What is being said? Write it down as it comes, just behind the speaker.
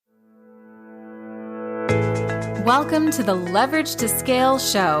Welcome to the Leverage to Scale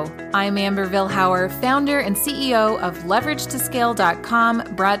show. I'm Amber Vilhauer, founder and CEO of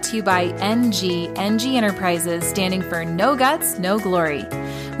LeverageToScale.com, brought to you by NG Enterprises, standing for No Guts, No Glory.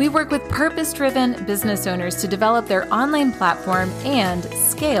 We work with purpose-driven business owners to develop their online platform and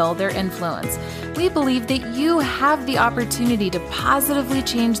scale their influence. We believe that you have the opportunity to positively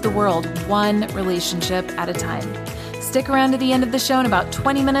change the world one relationship at a time. Stick around to the end of the show in about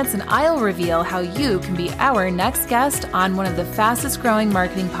 20 minutes and I'll reveal how you can be our next guest on one of the fastest growing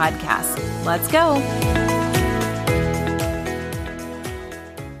marketing podcasts. Let's go.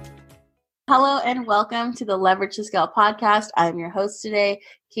 Hello and welcome to the Leverage to Scale podcast. I'm your host today,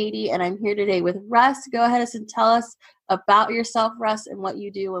 Katie, and I'm here today with Russ. Go ahead and tell us about yourself, Russ, and what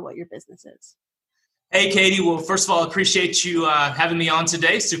you do and what your business is. Hey, Katie. Well, first of all, I appreciate you having me on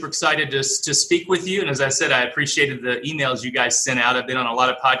today. Super excited to speak with you. And as I said, I appreciated the emails you guys sent out. I've been on a lot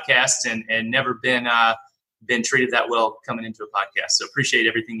of podcasts and never been treated that well coming into a podcast. So appreciate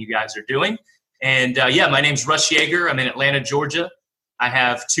everything you guys are doing. And my name's Russ Yeager. I'm in Atlanta, Georgia. I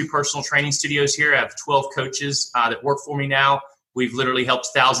have 2 personal training studios here. I have 12 coaches that work for me now. We've literally helped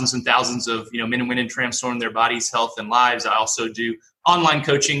thousands and thousands of men and women transform their bodies, health, and lives. I also do online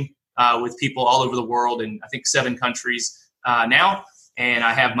coaching with people all over the world in, I think, 7 countries now. And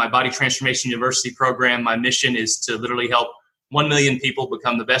I have my Body Transformation University program. My mission is to literally help 1 million people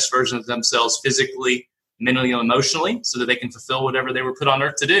become the best version of themselves physically, mentally, and emotionally so that they can fulfill whatever they were put on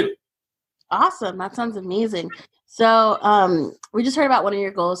earth to do. Awesome. That sounds amazing. So we just heard about one of your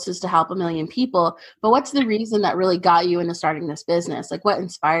goals is to help 1 million people. But what's the reason that really got you into starting this business? Like, what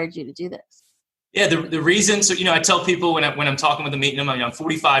inspired you to do this? Yeah, the reason, so, I tell people when I'm talking with them, meeting them, I'm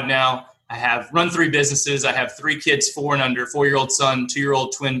 45 now. I have run 3 businesses. I have 3 kids, 4 and under, 4-year-old son,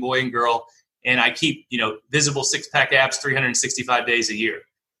 2-year-old twin boy and girl. And I keep, visible 6-pack abs 365 days a year.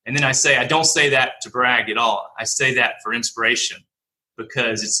 And then I don't say that to brag at all. I say that for inspiration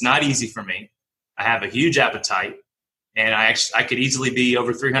because it's not easy for me. I have a huge appetite and I could easily be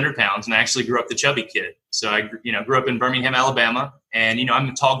over 300 pounds. And I actually grew up the chubby kid. So I, grew up in Birmingham, Alabama. And, I'm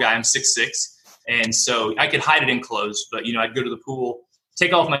a tall guy. I'm 6'6". And so I could hide it in clothes, but, I'd go to the pool,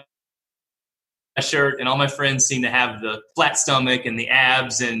 take off my shirt, and all my friends seemed to have the flat stomach and the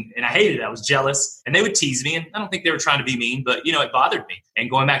abs, and I hated it. I was jealous, and they would tease me, and I don't think they were trying to be mean, but, it bothered me. And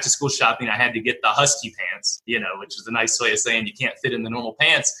going back to school shopping, I had to get the husky pants, which is a nice way of saying you can't fit in the normal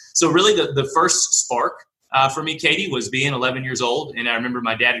pants. So really the first spark for me, Katie, was being 11 years old, and I remember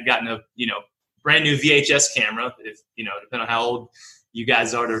my dad had gotten a, brand new VHS camera, if, depending on how old you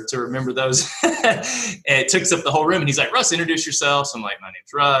guys are to remember those. And it took up the whole room. And he's like, Russ, introduce yourself. So I'm like, my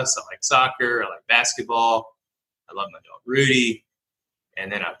name's Russ. I like soccer. I like basketball. I love my dog, Rudy.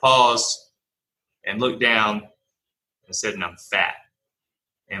 And then I paused and looked down and said, and I'm fat.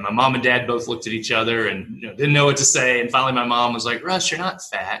 And my mom and dad both looked at each other and didn't know what to say. And finally my mom was like, Russ, you're not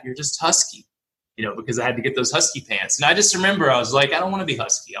fat. You're just husky, because I had to get those husky pants. And I just remember I was like, I don't want to be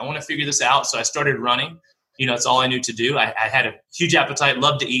husky. I want to figure this out. So I started running. It's all I knew to do. I had a huge appetite,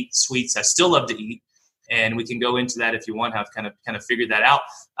 loved to eat sweets. I still love to eat. And we can go into that if you want. I've kind of figured that out.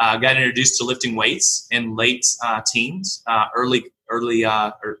 Got introduced to lifting weights in late teens, late teens,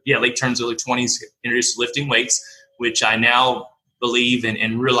 early 20s, introduced to lifting weights, which I now believe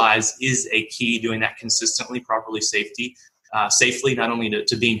and realize is a key, doing that consistently, properly, safely, not only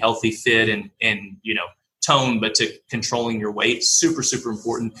to being healthy, fit, and tone, but to controlling your weight. Super, super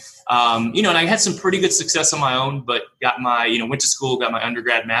important. And I had some pretty good success on my own, but got my, went to school, got my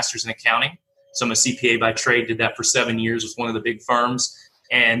undergrad master's in accounting. So I'm a CPA by trade, did that for 7 years with one of the big firms.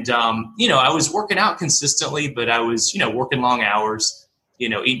 And, I was working out consistently, but I was, working long hours,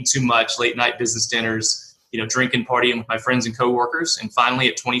 eating too much, late night business dinners, drinking, partying with my friends and coworkers. And finally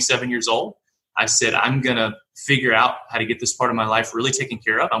at 27 years old, I said, I'm going to figure out how to get this part of my life really taken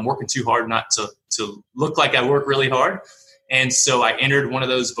care of. I'm working too hard not to look like I work really hard. And so I entered one of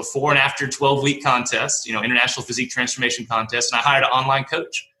those before and after 12-week contests, International Physique Transformation Contest. And I hired an online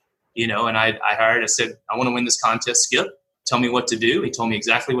coach, and I said, I want to win this contest, Skip. Tell me what to do. He told me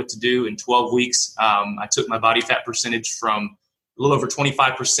exactly what to do. In 12 weeks, I took my body fat percentage from a little over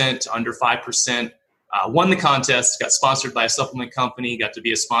 25% to under 5%. Won the contest, got sponsored by a supplement company, got to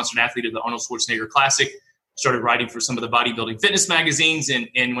be a sponsored athlete of the Arnold Schwarzenegger Classic, started writing for some of the bodybuilding fitness magazines.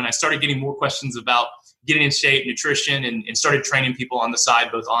 And when I started getting more questions about getting in shape, nutrition, and started training people on the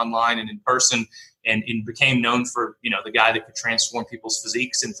side, both online and in person, and became known for, the guy that could transform people's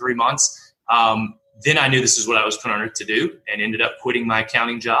physiques in 3 months, then I knew this is what I was put on earth to do, and ended up quitting my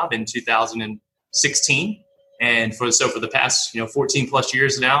accounting job in 2016. And for the past, 14 plus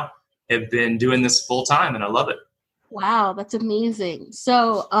years now, have been doing this full time, and I love it. Wow, that's amazing.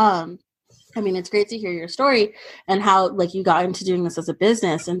 So I mean, it's great to hear your story and how like you got into doing this as a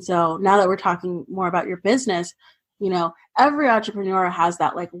business. And so now that we're talking more about your business, every entrepreneur has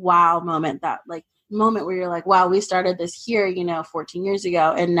that like wow moment, that like moment where you're like, wow, we started this here, 14 years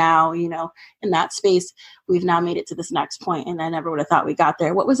ago. And now, in that space, we've now made it to this next point. And I never would have thought we got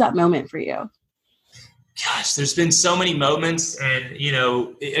there. What was that moment for you? Gosh, there's been so many moments. And,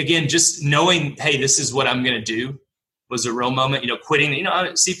 again, just knowing, hey, this is what I'm going to do was a real moment. Quitting,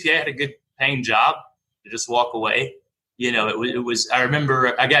 CPA, had a good paying job to just walk away. It was, I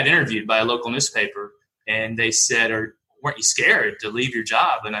remember I got interviewed by a local newspaper and they said, weren't you scared to leave your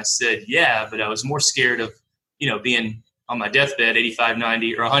job? And I said, yeah, but I was more scared of, being on my deathbed, 85,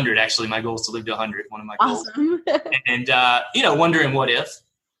 90 or 100. Actually, my goal is to live to 100. One of my goals. Awesome. And, wondering what if.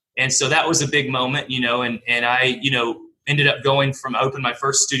 And so that was a big moment, and I, ended up going from, I opened my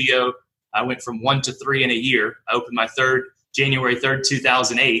first studio. I went from 1 to 3 in a year. I opened my third, January 3rd,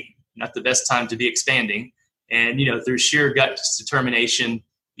 2008. Not the best time to be expanding. And, through sheer gut determination,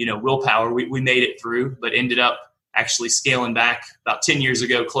 willpower, we made it through, but ended up actually scaling back about 10 years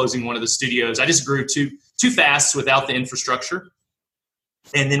ago, closing one of the studios. I just grew too fast without the infrastructure.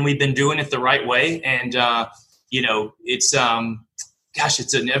 And then we've been doing it the right way. And, it's,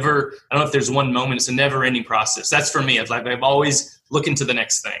 it's a never, I don't know if there's one moment, it's a never ending process. That's for me. It's like, I'm always looking to the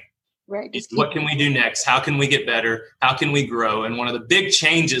next thing. Right. What can we do next? How can we get better? How can we grow? And one of the big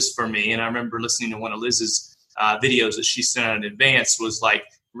changes for me, and I remember listening to one of Liz's videos that she sent out in advance, was like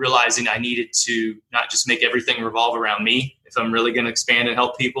realizing I needed to not just make everything revolve around me if I'm really going to expand and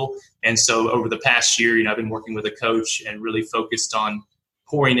help people. And so over the past year, I've been working with a coach and really focused on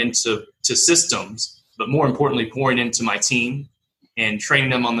pouring into systems, but more importantly, pouring into my team and training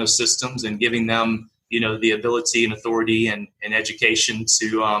them on those systems and giving them, the ability and authority and education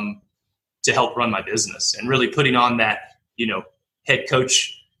to help run my business, and really putting on that, head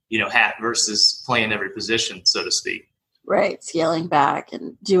coach, hat versus playing every position, so to speak. Right. Scaling back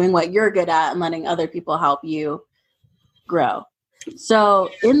and doing what you're good at and letting other people help you grow. So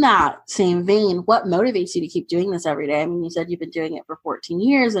in that same vein, what motivates you to keep doing this every day? I mean, you said you've been doing it for 14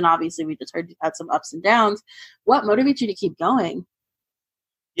 years, and obviously we just heard you've had some ups and downs. What motivates you to keep going?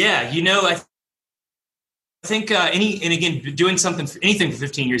 Yeah, I think doing anything for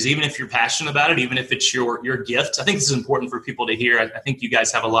 15 years, even if you're passionate about it, even if it's your gift, I think this is important for people to hear. I think you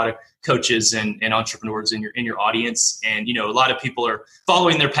guys have a lot of coaches and entrepreneurs in your audience, and a lot of people are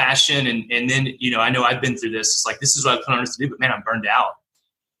following their passion, and then I know I've been through this. It's like, this is what I put on earth to do, but man, I'm burned out.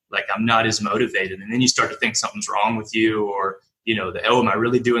 Like, I'm not as motivated, and then you start to think something's wrong with you, or am I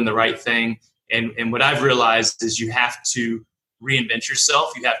really doing the right thing? And what I've realized is you have to reinvent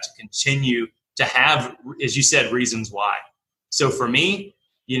yourself. You have to continue to have, as you said, reasons why. So for me,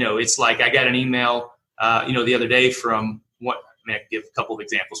 it's like I got an email, the other day from I can give a couple of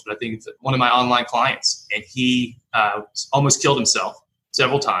examples, but I think it's one of my online clients, and he almost killed himself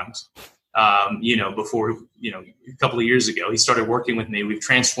several times. Before, a couple of years ago, he started working with me. We've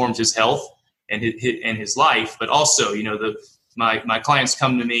transformed his health and his life, but also, my clients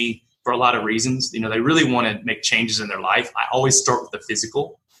come to me for a lot of reasons. They really want to make changes in their life. I always start with the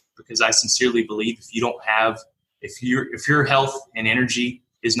physical, because I sincerely believe if your health and energy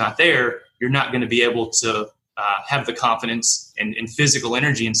is not there, you're not going to be able to have the confidence and physical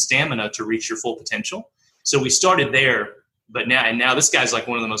energy and stamina to reach your full potential. So we started there, but now this guy's like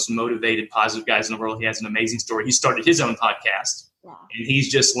one of the most motivated, positive guys in the world. He has an amazing story. He started his own podcast, and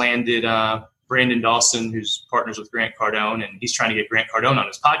he's just landed Brandon Dawson, who's partners with Grant Cardone, and he's trying to get Grant Cardone on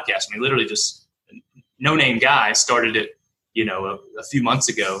his podcast. I mean, literally just no-name guy started it, a few months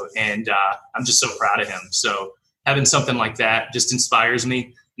ago, and I'm just so proud of him. So having something like that just inspires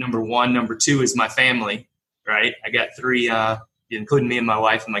me. Number one. Number two is my family, right? I got 3, including me and my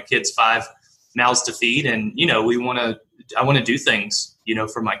wife and my kids, 5 mouths to feed. And, I want to do things,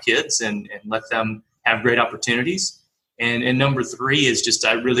 for my kids and let them have great opportunities. And number 3 is just,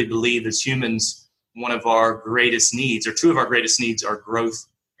 I really believe as humans, one of our greatest needs, or 2 of our greatest needs, are growth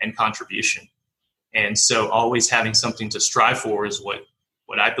and contribution. And so always having something to strive for is what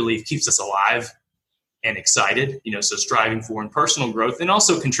I believe keeps us alive and excited, so striving for personal growth and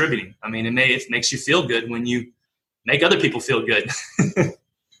also contributing. I mean, it makes you feel good when you make other people feel good.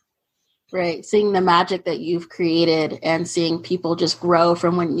 Right. Seeing the magic that you've created and seeing people just grow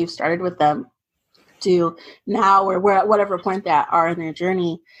from when you started with them to now, or where at whatever point that are in their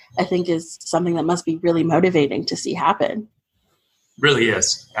journey, I think is something that must be really motivating to see happen. Really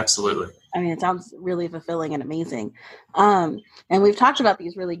is. Absolutely. I mean, it sounds really fulfilling and amazing. And we've talked about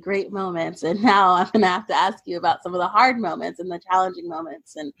these really great moments, and now I'm going to have to ask you about some of the hard moments and the challenging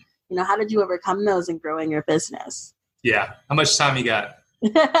moments. And, how did you overcome those in growing your business? Yeah. How much time you got?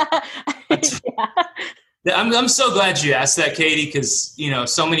 I'm so glad you asked that, Katie, because,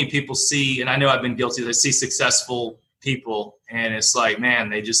 so many people see, and I know I've been guilty, they see successful people and it's like, man,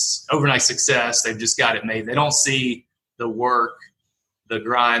 they just overnight success. They've just got it made. They don't see the work, the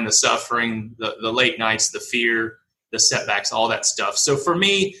grind, the suffering, the late nights, the fear, the setbacks, all that stuff. So for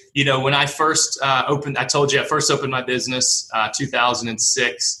me, when I first I told you I first opened my business,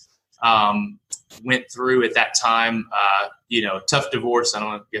 2006, went through at that time, tough divorce. I don't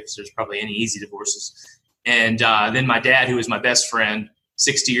know if there's probably any easy divorces. And then my dad, who was my best friend,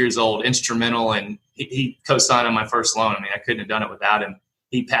 60 years old, instrumental, and he co-signed on my first loan. I mean, I couldn't have done it without him.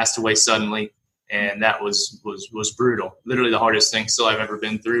 He passed away suddenly, and that was brutal. Literally the hardest thing still I've ever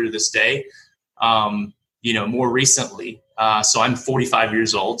been through to this day. More recently, so I'm 45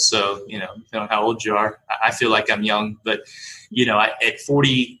 years old. So, depending on how old you are, I feel like I'm young, but at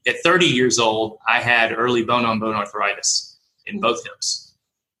 30 years old, I had early bone-on-bone arthritis in both hips.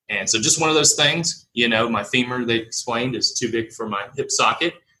 And so just one of those things, my femur, they explained, is too big for my hip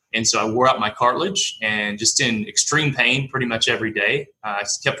socket. And so I wore out my cartilage and just in extreme pain pretty much every day. I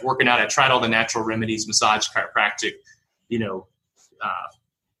kept working out. I tried all the natural remedies, massage, chiropractic,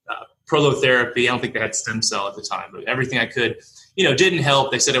 prolotherapy. I don't think they had stem cell at the time, but everything I could, didn't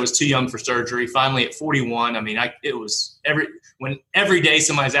help. They said I was too young for surgery. Finally at 41, it was every day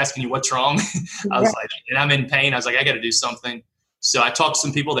somebody's asking you what's wrong. I was like, and I'm in pain. I was like, I got to do something. So I talked to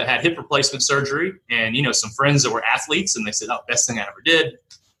some people that had hip replacement surgery and, some friends that were athletes, and they said, best thing I ever did.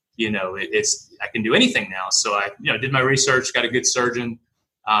 I can do anything now. So I, did my research, got a good surgeon.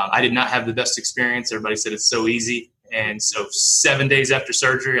 I did not have the best experience. Everybody said it's so easy. And so 7 days after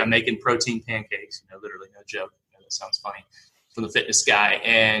surgery, I'm making protein pancakes, literally no joke. That sounds funny, from the fitness guy.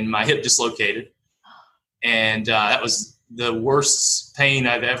 And my hip dislocated. And that was the worst pain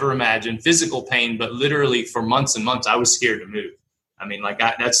I've ever imagined, physical pain, but literally for months and months, I was scared to move. I mean,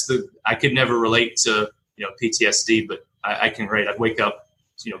 I could never relate to, PTSD, but I can relate. I'd wake up,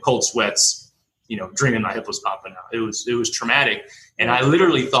 cold sweats, dreaming my hip was popping out. It was traumatic. And I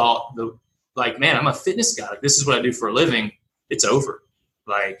literally thought, man, I'm a fitness guy. This is what I do for a living. It's over.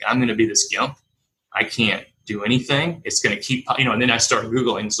 I'm going to be this gimp. I can't do anything. It's going to keep, and then I start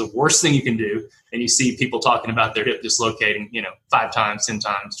Googling. It's the worst thing you can do. And you see people talking about their hip dislocating, 5 times, 10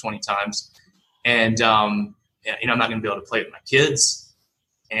 times, 20 times. And, I'm not going to be able to play with my kids.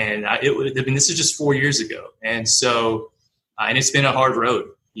 And this is just 4 years ago. And so, and it's been a hard road,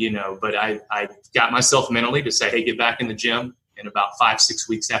 but I got myself mentally to say, hey, get back in the gym. And about 5-6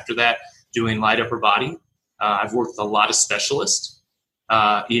 weeks after that, doing light upper body. I've worked with a lot of specialists.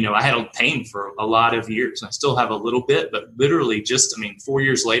 I had pain for a lot of years. And I still have a little bit, but literally 4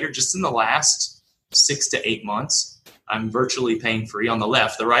 years later, just in the last 6 to 8 months, I'm virtually pain-free on the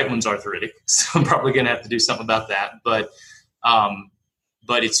left. The right one's arthritic, so I'm probably going to have to do something about that. But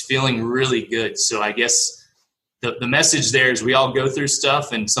it's feeling really good. So I guess the message there is we all go through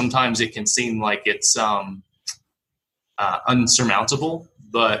stuff, and sometimes it can seem like it's unsurmountable.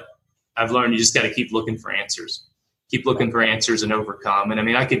 But I've learned you just got to keep looking for answers. Keep looking for answers and overcome.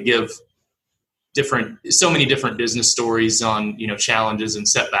 And I could give so many different business stories on, challenges and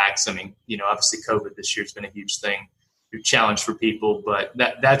setbacks. Obviously COVID this year has been a huge thing. Challenge for people, but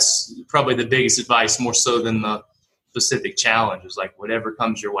that's probably the biggest advice, more so than the specific challenge, is whatever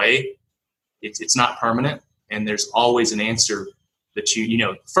comes your way, it's not permanent, and there's always an answer that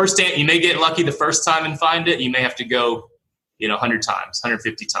you may get lucky the first time and find it. You may have to go 100 times,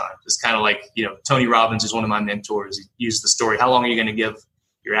 150 times. It's kind of like, Tony Robbins is one of my mentors. He used the story, how long are you going to give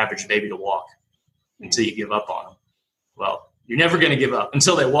your average baby to walk until you give up on them? Well, you're never going to give up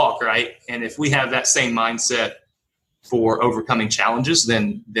until they walk, right? And if we have that same mindset for overcoming challenges,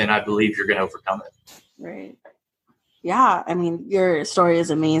 then I believe you're going to overcome it. Right. Yeah. Your story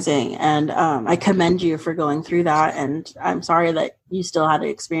is amazing. And I commend you for going through that. And I'm sorry that you still had to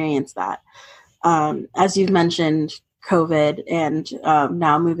experience that. As you've mentioned, COVID and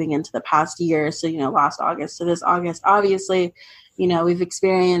now moving into the past year. So, last August to this August, obviously, we've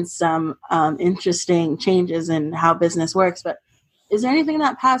experienced some interesting changes in how business works, but is there anything in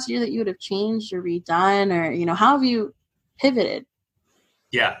that past year that you would have changed or redone, or, how have you pivoted?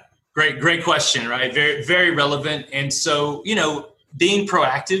 Yeah, great question, right? Very, very relevant. And so, being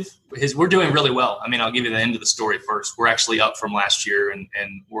proactive we're doing really well. I'll give you the end of the story first. We're actually up from last year and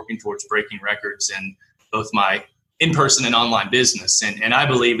working towards breaking records in both my in-person and online business. And I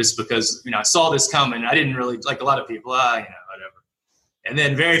believe it's because, I saw this coming. I didn't really, like a lot of people, whatever. And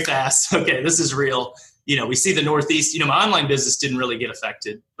then very fast, okay, this is real. We see the Northeast, my online business didn't really get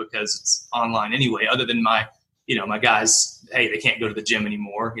affected because it's online anyway, other than my guys, hey, they can't go to the gym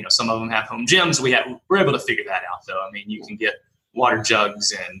anymore. Some of them have home gyms. We're able to figure that out though. You can get water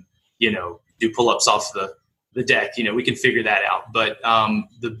jugs and, do pull-ups off the deck. We can figure that out. But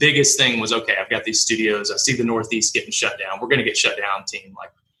the biggest thing was, okay, I've got these studios. I see the Northeast getting shut down. We're going to get shut down, team.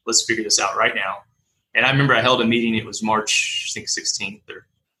 Like, let's figure this out right now. And I remember I held a meeting. It was March, I think 16th or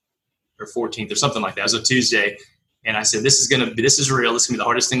 14th or something like that. It was a Tuesday. And I said, this is real. This is going to be the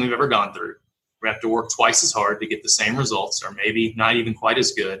hardest thing we've ever gone through. We have to work twice as hard to get the same results, or maybe not even quite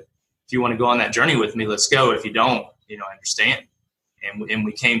as good. If you want to go on that journey with me, let's go. If you don't, I understand. And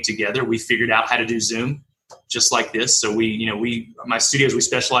we came together. We figured out how to do Zoom just like this. So my studios, we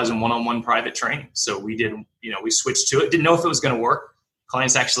specialize in one-on-one private training. So we did, we switched to it. Didn't know if it was going to work.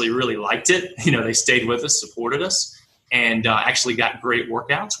 Clients actually really liked it. They stayed with us, supported us, and actually got great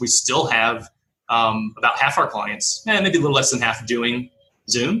workouts. We still have about half our clients, maybe a little less than half, doing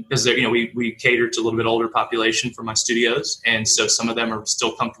Zoom, because we cater to a little bit older population for my studios, and so some of them are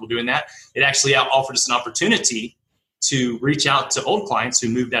still comfortable doing that. It actually offered us an opportunity to reach out to old clients who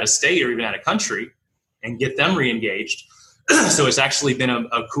moved out of state or even out of country and get them re-engaged. So it's actually been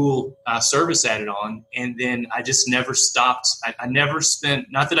a cool service added on. And then I just never stopped. I never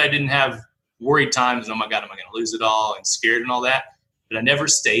spent, not that I didn't have worried times, oh my God, am I going to lose it all, and scared and all that, but I never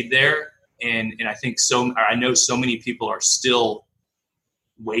stayed there. And I think I know so many people are still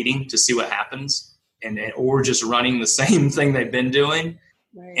waiting to see what happens, or just running the same thing they've been doing.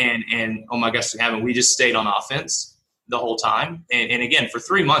 Right. And oh my gosh, we just stayed on offense the whole time. And again, for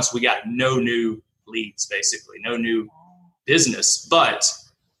 3 months, we got no new leads, basically no new business, but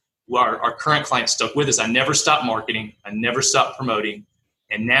our current clients stuck with us. I never stopped marketing. I never stopped promoting.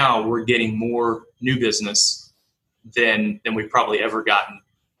 And now we're getting more new business than we've probably ever gotten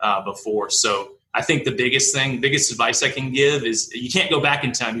before. So I think the biggest advice I can give is you can't go back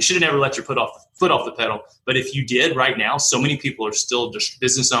in time. You should have never let your foot off the pedal. But if you did right now, so many people are still just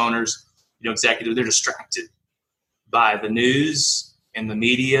business owners, executives, they're distracted by the news and the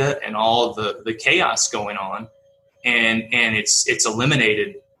media and all the chaos going on. And it's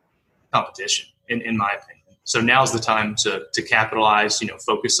eliminated competition in my opinion. So now's the time to capitalize,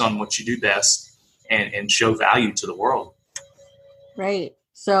 focus on what you do best and show value to the world. Right.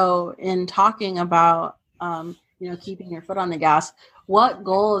 So in talking about, keeping your foot on the gas, what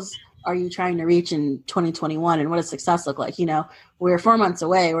goals are you trying to reach in 2021, and what does success look like? We're 4 months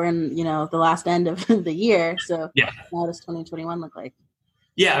away. We're in, the last end of the year. So yeah. What does 2021 look like?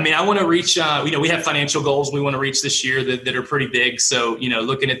 Yeah. I want to reach, we have financial goals we want to reach this year that are pretty big. So,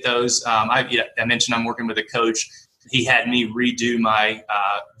 looking at those, I mentioned I'm working with a coach. He had me redo my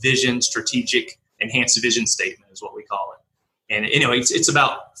strategic enhanced vision statement is what we call it. And, it's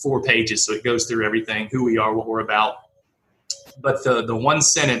about 4 pages. So it goes through everything, who we are, what we're about. But the one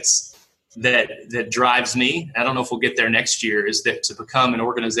sentence that drives me, I don't know if we'll get there next year, is that to become an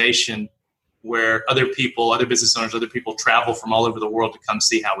organization where other people, other business owners, other people travel from all over the world to come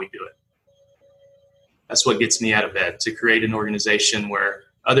see how we do it. That's what gets me out of bed, to create an organization where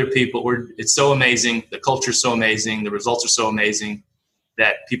other people, it's so amazing, the culture's so amazing, the results are so amazing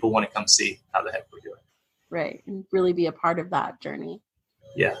that people want to come see how the heck we're doing. Right, and really be a part of that journey.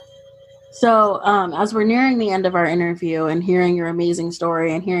 Yeah. So as we're nearing the end of our interview and hearing your amazing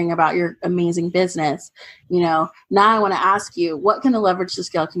story and hearing about your amazing business, now I want to ask you, what can the Leverage to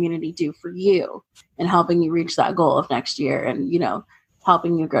Scale community do for you in helping you reach that goal of next year and,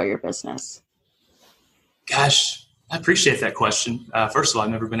 helping you grow your business? Gosh, I appreciate that question. First of all,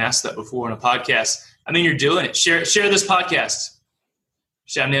 I've never been asked that before in a podcast. You're doing it. Share this podcast.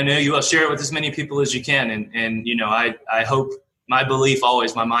 I know you will share it with as many people as you can. And I hope, my belief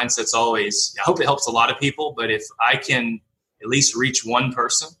always, my mindset's always, I hope it helps a lot of people, but if I can at least reach one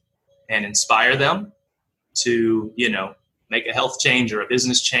person and inspire them to, make a health change or a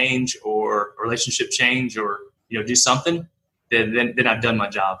business change or a relationship change or, do something, then I've done my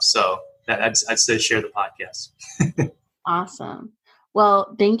job. So I'd say share the podcast. Awesome.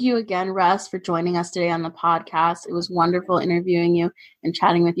 Well, thank you again, Russ, for joining us today on the podcast. It was wonderful interviewing you and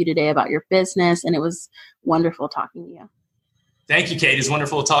chatting with you today about your business, and it was wonderful talking to you. Thank you, Kate. It's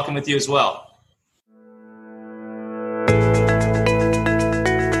wonderful talking with you as well.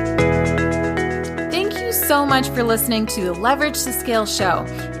 Thank you so much for listening to the Leverage to Scale show.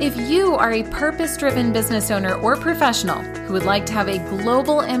 If you are a purpose-driven business owner or professional who would like to have a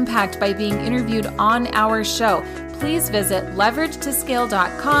global impact by being interviewed on our show, please visit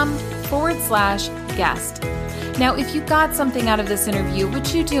leveragetoscale.com/guest. Now, if you got something out of this interview,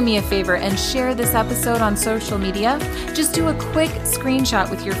 would you do me a favor and share this episode on social media? Just do a quick screenshot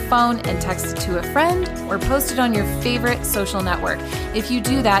with your phone and text it to a friend or post it on your favorite social network. If you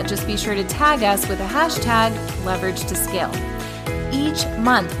do that, just be sure to tag us with the hashtag #LeverageToScale. Each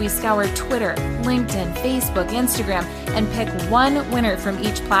month, we scour Twitter, LinkedIn, Facebook, Instagram, and pick one winner from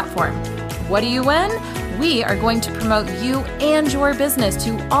each platform. What do you win? We are going to promote you and your business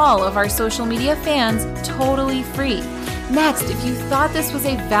to all of our social media fans totally free. Next, if you thought this was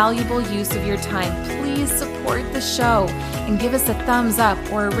a valuable use of your time, please support the show and give us a thumbs up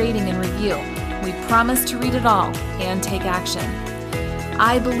or a rating and review. We promise to read it all and take action.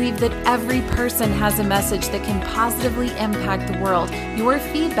 I believe that every person has a message that can positively impact the world. Your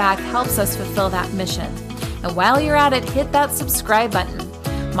feedback helps us fulfill that mission. And while you're at it, hit that subscribe button.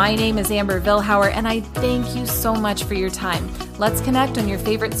 My name is Amber Vilhauer, and I thank you so much for your time. Let's connect on your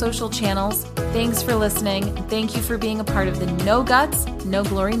favorite social channels. Thanks for listening. Thank you for being a part of the No Guts, No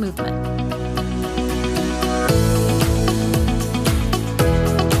Glory movement.